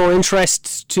brings far more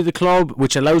interest to the club,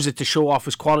 which allows it to show off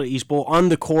its qualities both on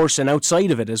the course and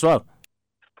outside of it as well.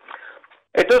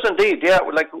 It does indeed, yeah.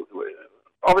 Like,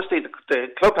 obviously, the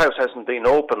clubhouse hasn't been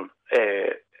open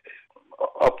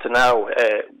up to now.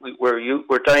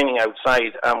 We're dining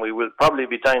outside, and we will probably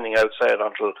be dining outside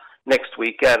until next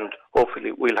weekend.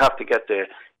 Hopefully, we'll have to get the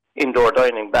indoor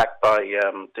dining back by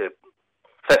the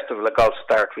Festival of Golf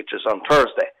start, which is on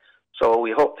Thursday. So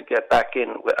we hope to get back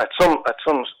in at some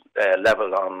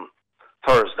level on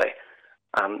Thursday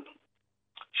and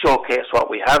showcase what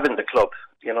we have in the club.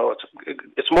 You know,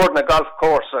 it's more than a golf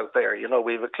course out there. You know,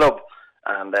 we have a club,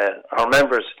 and our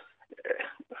members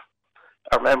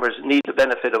need the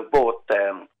benefit of both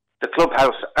the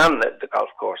clubhouse and the golf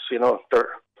course. You know,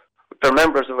 they're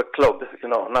members of a club, you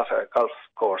know, not a golf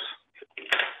course.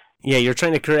 Yeah, you're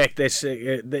trying to correct this.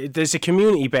 There's a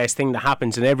community-based thing that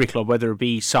happens in every club, whether it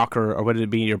be soccer or whether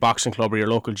it be your boxing club or your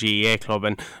local GAA club.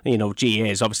 And, you know, GAA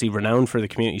is obviously renowned for the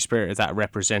community spirit that it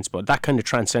represents, but that kind of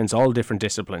transcends all different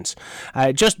disciplines.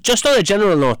 Just on a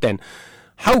general note then,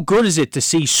 how good is it to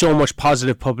see so much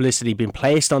positive publicity being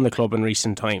placed on the club in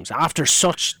recent times after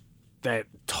such a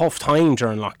tough time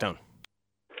during lockdown?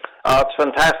 It's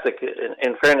fantastic.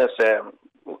 In fairness,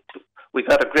 we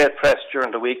got a great press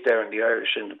during the week there in the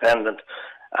Irish Independent,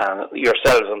 and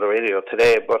yourselves on the radio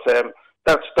today. But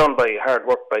that's done by hard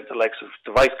work by the likes of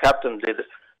the vice captain.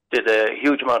 Did a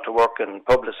huge amount of work in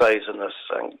publicising us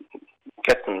and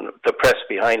getting the press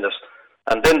behind us.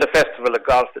 And then the Festival of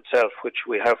Golf itself, which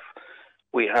we have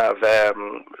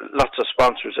lots of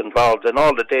sponsors involved, and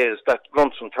all the days that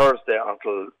runs from Thursday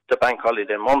until the bank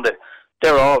holiday Monday,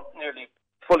 they're all nearly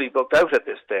fully booked out at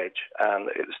this stage, and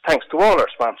it's thanks to all our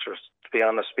sponsors, to be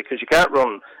honest, because you can't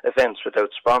run events without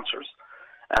sponsors,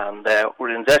 and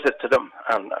we're indebted to them,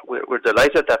 and we're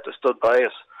delighted that they stood by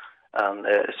us. And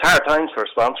it's hard times for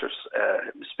sponsors.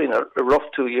 It's been a rough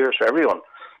 2 years for everyone,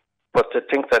 but to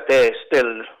think that they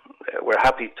still were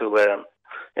happy to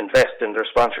invest in their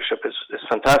sponsorship is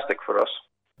fantastic for us.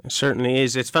 It certainly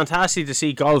is. It's fantastic to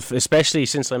see golf, especially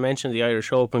since I mentioned the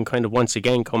Irish Open, kind of once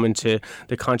again come into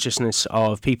the consciousness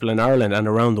of people in Ireland and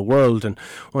around the world. And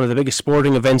one of the biggest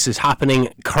sporting events is happening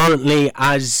currently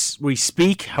as we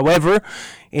speak. However,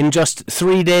 in just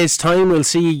 3 days' time, we'll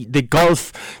see the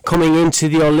golf coming into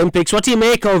the Olympics. What do you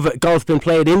make of golf being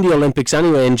played in the Olympics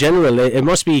anyway, in general? It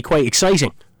must be quite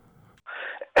exciting.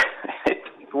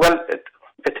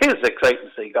 It is exciting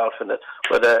to see golf in it,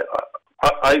 but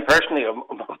I personally am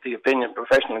of the opinion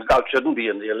professional golf shouldn't be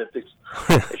in the Olympics.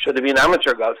 It should have been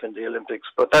amateur golf in the Olympics,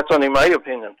 but that's only my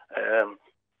opinion.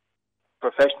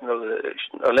 Professional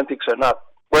Olympics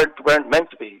weren't meant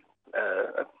to be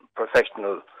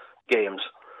professional games.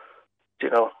 You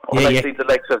know, when I see the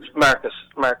likes of Marcus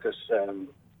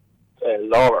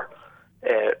Lawler,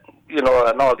 you know,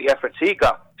 and all the efforts he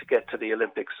got to get to the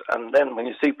Olympics, and then when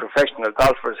you see professional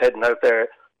golfers heading out there,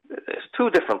 it's two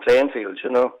different playing fields, you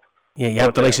know. Yeah, you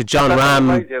have the likes of John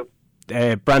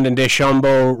Rahm, Brandon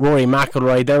DeChambeau, Rory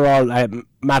McIlroy. They're all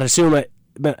Matsuyama.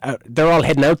 They're all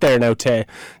heading out there now to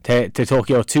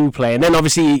Tokyo to play, and then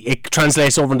obviously it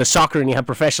translates over into soccer, and you have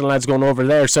professional lads going over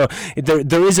there. So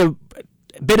there is a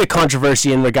bit of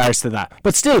controversy in regards to that,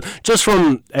 but still, just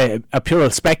from a pure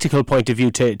spectacle point of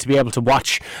view, to be able to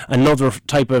watch another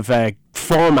type of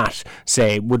format,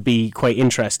 say, would be quite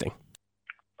interesting.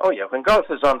 Oh yeah, when golf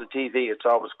is on the TV, it's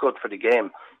always good for the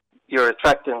game. You're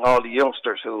attracting all the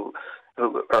youngsters who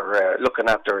are looking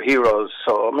at their heroes.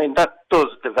 So, I mean, that does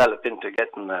develop into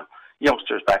getting the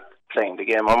youngsters back playing the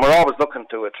game. And we're always looking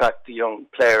to attract the young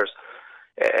players.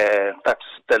 That's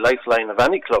the lifeline of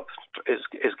any club,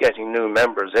 is getting new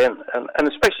members in, and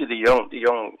especially the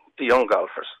young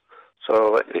golfers.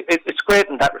 So it's great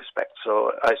in that respect.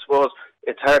 So I suppose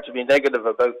it's hard to be negative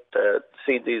about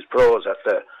seeing these pros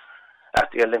at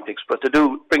the Olympics, but they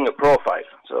do bring a profile.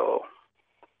 So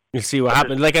you'll see what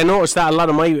happens. Like, I noticed that a lot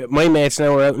of my mates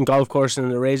now are out in golf courses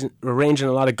and they're arranging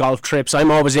a lot of golf trips.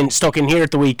 I'm always stuck in here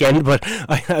at the weekend, but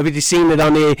I've been seeing it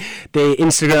on the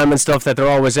Instagram and stuff that they're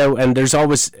always out, and there's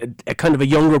always a kind of a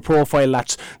younger profile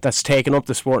that's taken up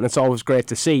the sport, and it's always great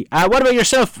to see. What about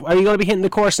yourself? Are you going to be hitting the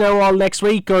course now all next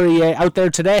week, or are you out there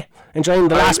today enjoying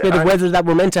the last bit of weather that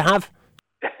we're meant to have?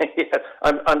 Yeah,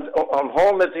 I'm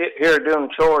home here doing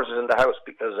chores in the house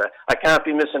because I can't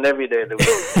be missing every day of the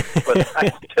week. But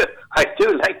I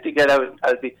do like to get out.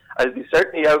 I'll be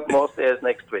certainly out most days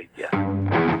next week. Yeah.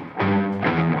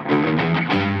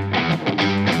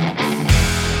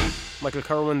 Michael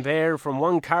Kerwin there. From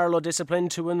one Carlow discipline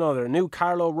to another. New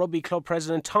Carlow Rugby Club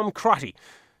President Tom Crotty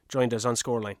joined us on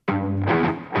Scoreline.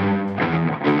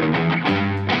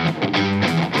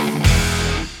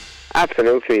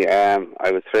 Absolutely. I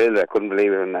was thrilled. I couldn't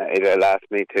believe it when it asked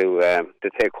me to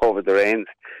take over the reins.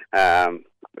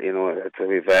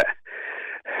 We've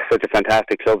such a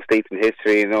fantastic club, steeped in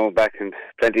history. Back in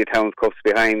plenty of Towns Cups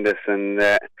behind us, and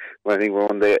I think we're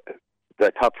one of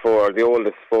the top four, the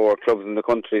oldest four clubs in the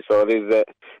country. So it's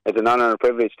an honour and a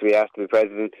privilege to be asked to be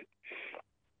president.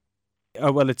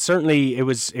 Well, it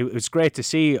was great to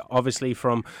see, obviously,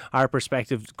 from our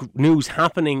perspective, news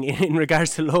happening in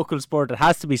regards to local sport. It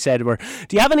has to be said. Do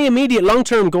you have any immediate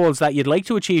long-term goals that you'd like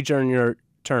to achieve during your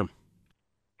term?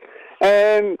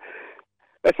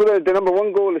 That's what the number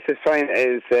one goal is to try and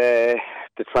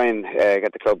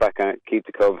get the club back on, keep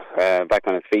the club back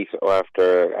on its feet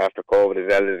after COVID. It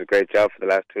did a great job for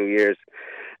the last 2 years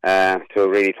to a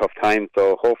really tough time.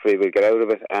 So hopefully we'll get out of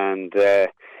it, and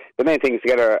the main thing is to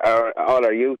get all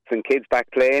our youths and kids back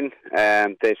playing.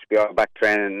 They should be all back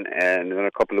training in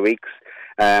a couple of weeks.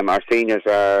 Our seniors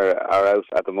are out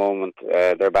at the moment.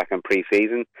 They're back in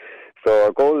pre-season. So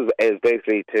our goal is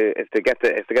basically to get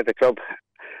the club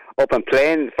up and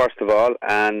playing first of all,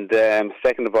 and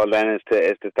second of all then is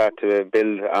to start to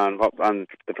build on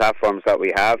the platforms that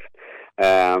we have.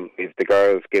 If the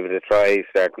girls give it a try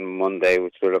starting Monday,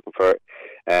 which we're looking for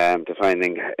to try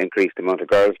and increase the amount of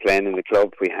girls playing in the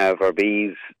club. We have our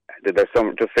bees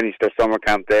just finished their summer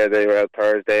camp there. They were out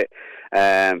Thursday,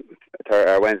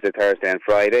 Wednesday, Thursday and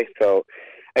Friday. So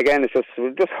again,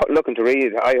 we're just looking to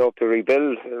I hope to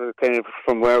rebuild kind of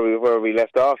from where we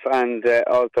left off, and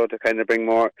also to kind of bring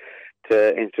more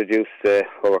to introduce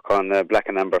what we're calling the Black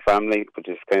and Amber family, which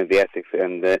is kind of the ethics,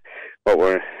 and what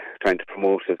we're trying to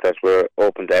promote is that we're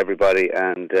open to everybody,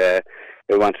 and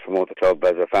we want to promote the club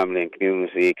as a family and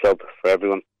community club for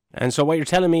everyone. And so what you're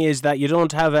telling me is that you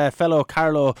don't have a fellow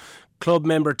Carlow club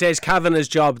member, Des Kavanagh's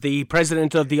job, the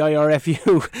president of the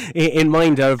IRFU, in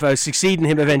mind of succeeding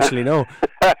him eventually, no?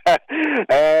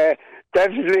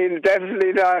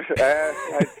 Definitely not.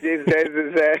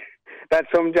 That's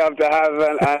some job to have,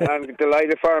 and I'm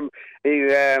delighted for him.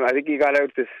 I think he got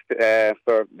out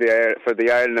for the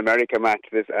Ireland America match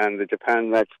and the Japan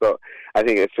match. So I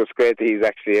think it's just great that he's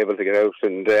actually able to get out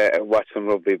and watch some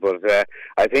rugby. But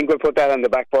I think we'll put that on the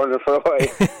back burner for a while.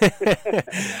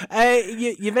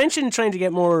 You mentioned trying to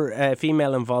get more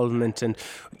female involvement, and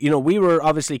we were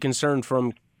obviously concerned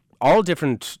from all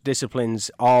different disciplines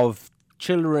of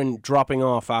children dropping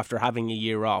off after having a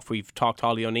year off. We've talked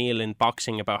Holly O'Neill in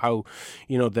boxing about how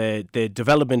the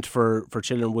development for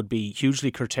children would be hugely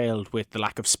curtailed with the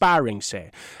lack of sparring, say.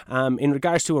 In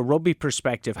regards to a rugby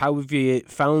perspective, how have you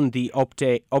found the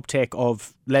uptake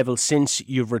of levels since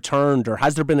you've returned, or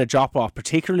has there been a drop off,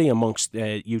 particularly amongst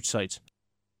youth sides?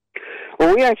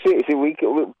 Well, we actually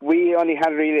we only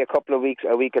had really a week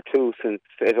or two since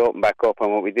it opened back up,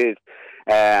 and what we did,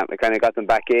 we kind of got them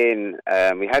back in.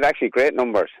 We had actually great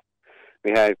numbers. We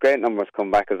had great numbers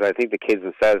come back, because I think the kids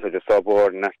themselves are just so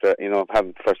bored, and after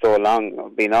having for so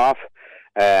long been off.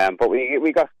 But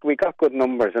we got good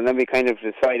numbers, and then we kind of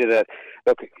decided that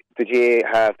look, the GA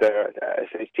have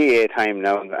it's GA time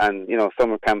now, and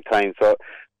summer camp time, so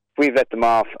we've let them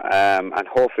off, and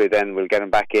hopefully then we'll get them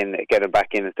back in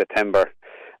in September,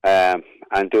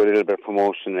 and do a little bit of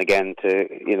promotion again to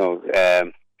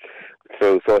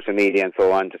through social media and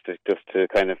so on, just to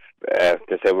kind of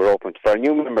to say we're open for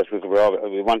new members, because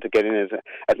we want to get in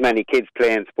as many kids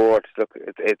playing sports. Look,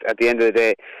 it's at the end of the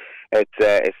day, it's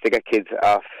to get kids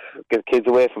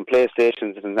away from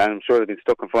PlayStations, and I'm sure they've been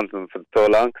stuck in front of them for so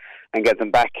long, and get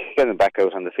them back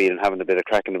out on the field and having a bit of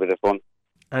crack and a bit of fun.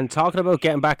 And talking about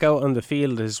getting back out on the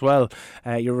field as well,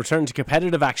 you're returning to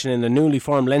competitive action in the newly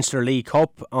formed Leinster League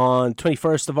Cup on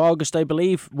 21st of August, I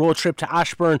believe. Road trip to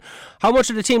Ashbourne. How much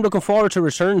are the team looking forward to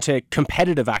return to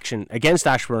competitive action against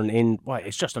Ashbourne in,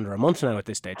 it's just under a month now at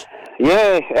this stage?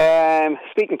 Yeah,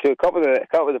 speaking to a couple of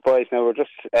the boys now, we're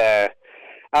just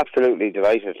absolutely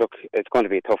delighted. Look, it's going to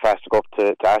be a tough ask to go up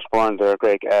to Ashbourne. They're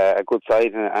a good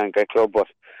side and a great club, but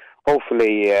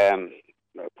hopefully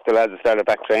the lads have started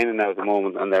back training now at the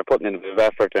moment, and they're putting in a bit of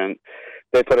effort, and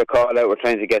they put a call out. We're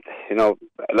trying to get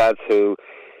lads who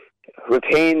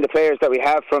retain the players that we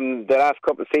have from the last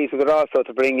couple of seasons, but also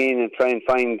to bring in and try and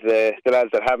find the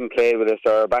lads that haven't played with us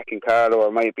or are back in Carlow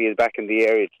or might be back in the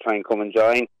area to try and come and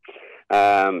join.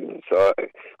 So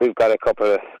we've got a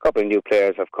couple of new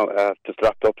players have just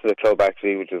dropped up to the club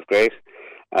actually, which is great.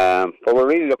 But we're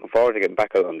really looking forward to getting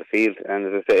back out on the field. And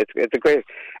as I say, it's great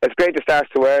to start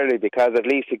so early, because at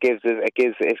least it gives us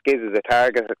a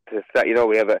target to start. You know,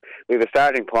 we have a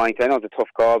starting point. I know it's a tough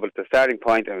call, but it's a starting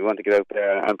point, and we want to get out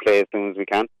there and play as soon as we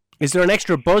can. Is there an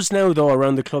extra buzz now, though,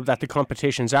 around the club that the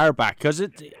competitions are back? Because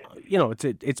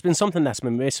it's been something that's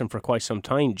been missing for quite some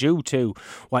time, due to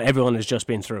what everyone has just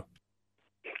been through.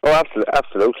 Oh,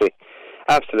 absolutely.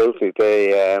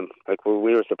 They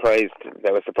we were surprised.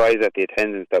 They were surprised at the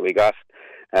attendance that we got.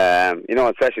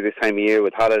 Especially this time of year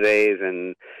with holidays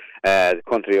and the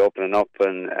country opening up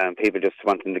and people just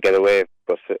wanting to get away.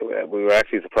 But we were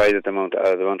actually surprised at the amount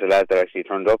of lads that actually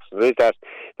turned up. So there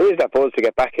is that buzz to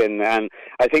get back in, and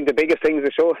I think the biggest thing is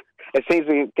the show. It seems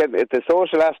we get the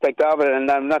social aspect of it,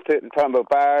 and I'm not talking about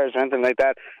bars or anything like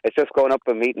that. It's just going up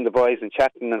and meeting the boys and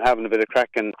chatting and having a bit of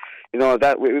crack, and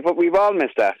that we've all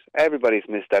missed that. Everybody's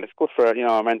missed that. It's good for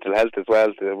our mental health as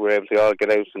well. We're able to all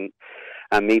get out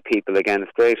and meet people again.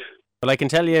 It's great. Well, I can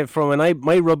tell you from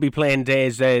my rugby playing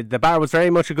days, the bar was very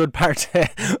much a good part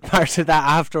of that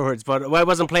afterwards, but I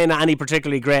wasn't playing at any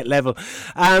particularly great level.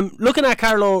 Looking at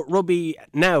Carlow Rugby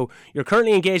now, you're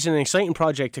currently engaged in an exciting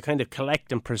project to kind of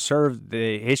collect and preserve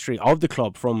the history of the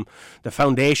club from the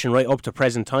foundation right up to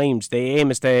present times. The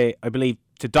aim is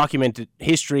to document the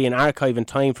history and archive in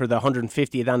time for the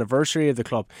 150th anniversary of the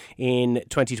club in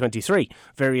 2023.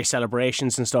 Various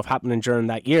celebrations and stuff happening during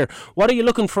that year. What are you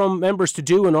looking from members to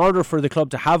do in order for the club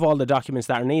to have all the documents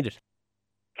that are needed?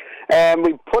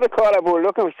 We put a call up. We're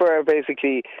looking for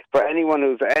basically for anyone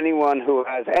who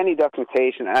has any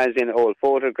documentation, as in old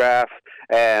photograph,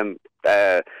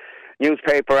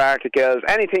 newspaper articles,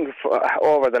 anything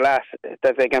over the last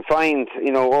that they can find,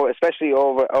 especially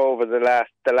over the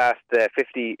last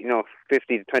 50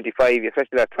 to 25,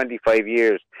 especially that 25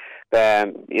 years.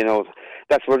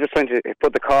 We're just trying to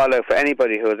put the call out for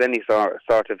anybody who has any sort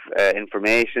of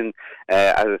information,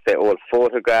 as I say, old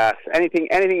photographs, anything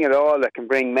at all that can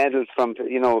bring medals from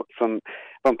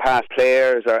past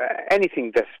players, or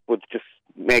anything that would just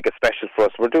make it special for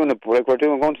us. We're going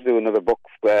to do another book,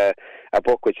 a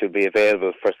book which will be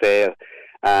available for sale,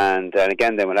 and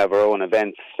again then we'll have our own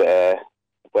events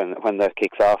when that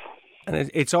kicks off.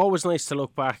 And it's always nice to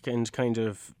look back and kind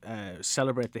of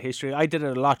celebrate the history. I did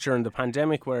it a lot during the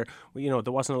pandemic, where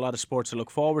there wasn't a lot of sports to look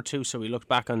forward to, so we looked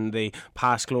back on the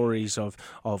past glories of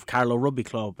Carlow Rugby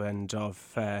Club and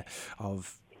of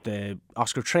the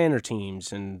Oscar Traynor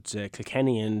teams and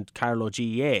Kilkenny and Carlow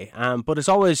GEA. But it's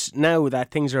always now that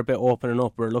things are a bit opening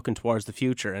up, we're looking towards the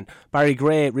future. And Barry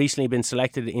Gray recently been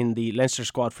selected in the Leinster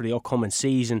squad for the upcoming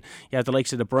season. You have the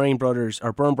likes of the Byrne brothers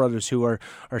who are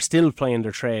still playing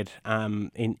their trade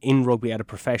in rugby at a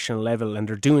professional level, and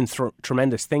they're doing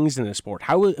tremendous things in the sport.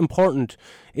 How important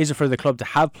is it for the club to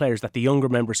have players that the younger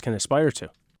members can aspire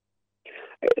to?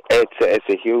 It's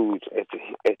a huge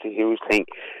thing.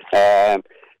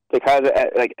 Because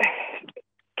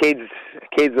kids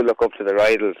will look up to their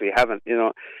idols. We haven't,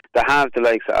 they have the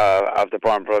likes of the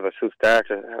Byrne brothers who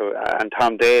started, and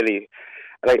Tom Daly.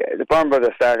 Like the Byrne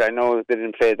brothers started. I know they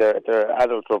didn't play their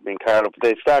adult rugby in Carlow, but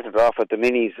they started off at the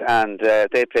minis, and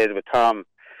they played with Tom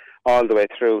all the way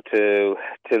through till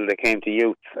they came to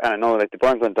youth. And I know the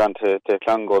Byrnes went on to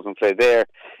Clongowes and played there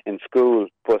in school,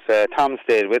 but Tom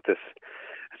stayed with us.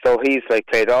 So he's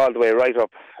played all the way right up.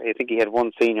 I think he had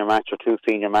one senior match or two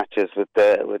senior matches with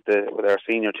our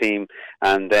senior team,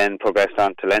 and then progressed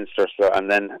on to Leinster. So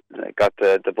and then got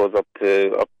the buzz up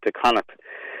to Connacht.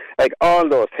 All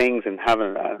those things, and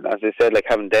having, as I said,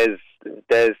 having Des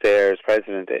there as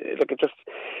president.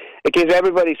 It gives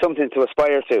everybody something to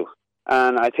aspire to.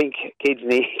 And I think kids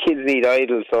need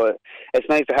idols, so it's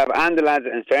nice to have. And the lads,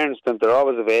 in fairness to them, they're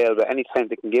always available any time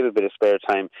they can give a bit of spare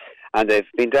time. And they've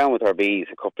been down with our bees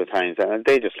a couple of times, and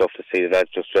they just love to see the lads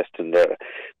just dressed in their,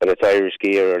 whether it's Irish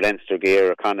gear or Leinster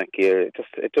gear or Connacht gear. It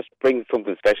just brings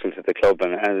something special to the club.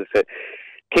 And as I said,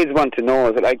 kids want to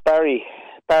know that Barry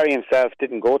himself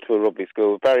didn't go to a rugby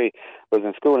school. Barry was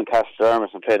in school in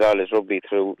Castledermot and played all his rugby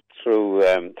through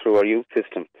our youth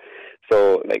system.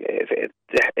 So it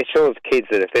shows kids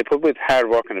that if they put with hard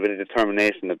work and a bit of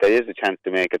determination, that there is a chance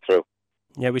to make it through.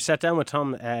 Yeah, we sat down with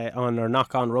Tom on our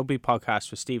Knock On Rugby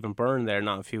podcast with Stephen Byrne there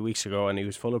not a few weeks ago, and he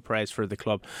was full of praise for the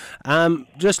club.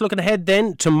 Just looking ahead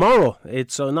then, tomorrow,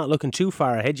 it's not looking too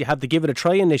far ahead, you have the Give It a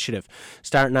Try initiative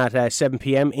starting at 7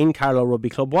 p.m. in Carlow Rugby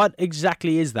Club. What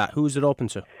exactly is that? Who is it open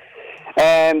to?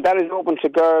 That is open to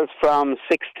girls from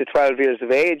 6 to 12 years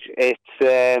of age. It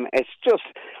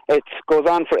goes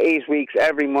on for 8 weeks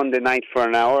every Monday night for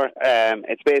an hour.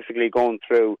 It's basically going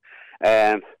through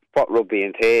what rugby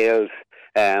entails.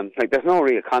 There's no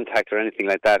real contact or anything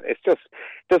like that. It's just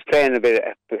playing a bit,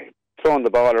 throwing the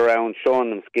ball around, showing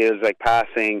them skills like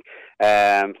passing,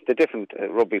 the different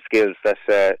rugby skills that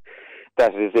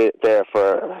is there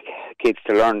for kids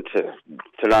to learn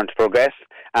to progress.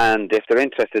 And if they're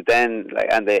interested, then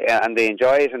and they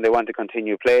enjoy it and they want to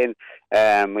continue playing,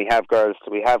 we have girls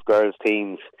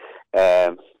teams.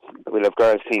 We'll have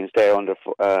girls teams there under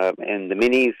in the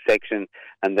minis section,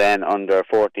 and then under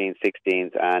 14s,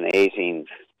 16s, and 18s.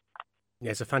 Yeah,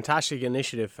 it's a fantastic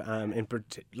initiative,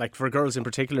 like for girls in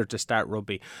particular, to start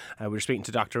rugby. We were speaking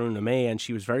to Dr. Una May, and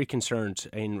she was very concerned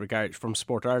from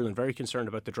Sport Ireland, very concerned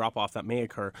about the drop-off that may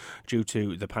occur due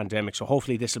to the pandemic. So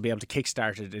hopefully this will be able to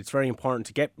kickstart it. It's very important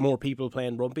to get more people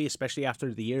playing rugby, especially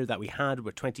after the year that we had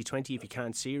with 2020. If you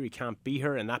can't see her, you can't be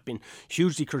here, and that's been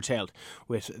hugely curtailed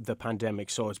with the pandemic.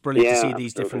 So it's brilliant to see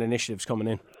these different initiatives coming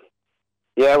in.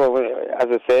 Yeah, well, as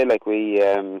I say,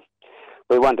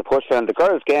 we want to push it, and the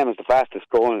girls' game is the fastest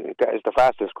growing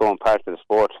part of the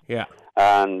sport. Yeah,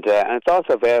 and it's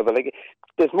also available. Like,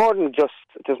 there's more than just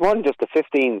a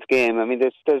 15s game. I mean,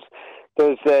 there's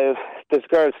girls fifth,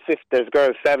 there's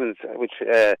girls sevens, which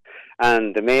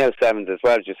and the male sevens as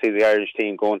well. You see the Irish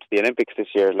team going to the Olympics this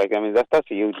year. Like, I mean, that's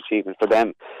a huge achievement for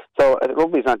them. So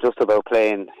rugby's not just about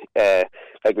playing.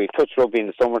 Like, we touch rugby in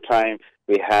the summertime.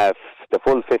 We have the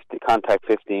full contact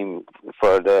 15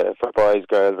 for boys,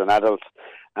 girls, and adults.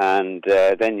 And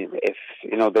then, if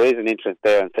there is an interest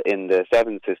there in the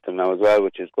seven system now as well,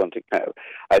 which is going to,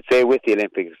 I'd say, with the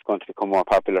Olympics, it's going to become more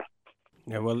popular.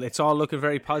 Yeah, well, it's all looking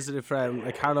very positive from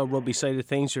a Carlow rugby side of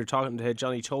things. You're talking to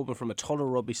Johnny Tobin from a Tuller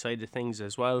rugby side of things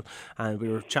as well, and we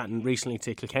were chatting recently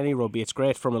to Kilkenny rugby. It's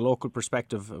great from a local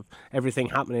perspective of everything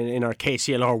happening in our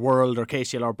KCLR world or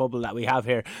KCLR bubble that we have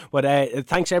here. But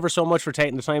thanks ever so much for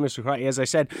taking the time, Mr. Crotty. As I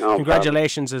said,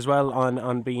 congratulations as well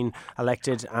on being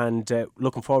elected, and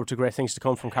looking forward to great things to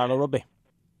come from Carlow rugby.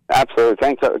 Absolutely,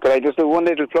 thanks. Could I just do one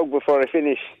little plug before I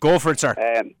finish? Go for it, sir.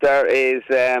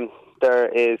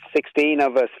 There is 16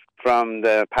 of us from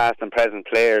the past and present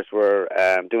players. We're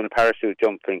doing a parachute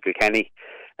jump in Kilkenny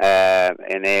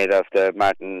in aid of the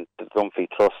Martin Dunphy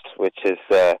Trust, which is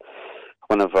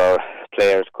one of our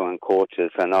players and coaches,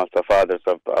 and also fathers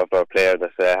of our player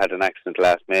that had an accident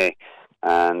last May.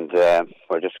 And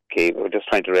we're just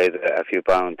trying to raise a few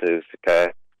pounds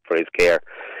for his care.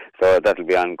 So that'll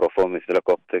be on GoFundMe. So look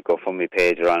up the GoFundMe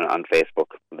page or on Facebook.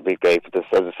 It'll be great. But as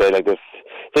I say, there's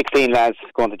 16 lads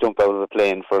going to jump out of the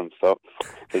plane for him. So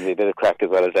there'll be a bit of crack as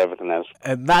well as everything else.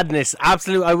 Madness,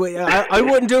 absolute. I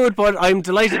wouldn't do it, but I'm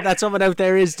delighted that someone out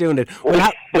there is doing it. We'll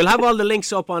have all the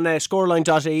links up on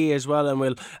scoreline.ie as well, and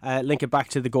we'll link it back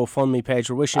to the GoFundMe page.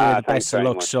 We're wishing you the best of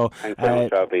luck. Much. So thanks very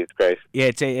much, Robbie. It's great.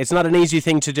 Yeah, it's not an easy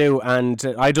thing to do, and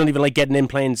I don't even like getting in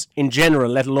planes in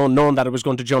general, let alone knowing that I was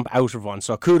going to jump out of one.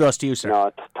 So kudos to you, sir.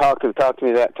 No, talk to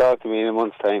me in a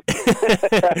month's time.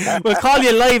 We'll call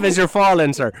you live as you're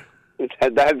falling, sir.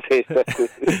 That's it.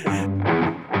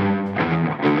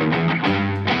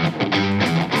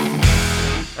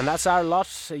 And that's our lot.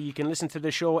 You can listen to the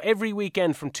show every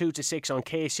weekend from 2 to 6 on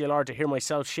KCLR to hear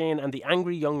myself, Shane, and the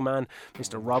angry young man,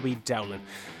 Mr. Robbie Dowling.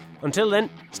 Until then,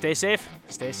 stay safe,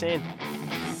 stay sane.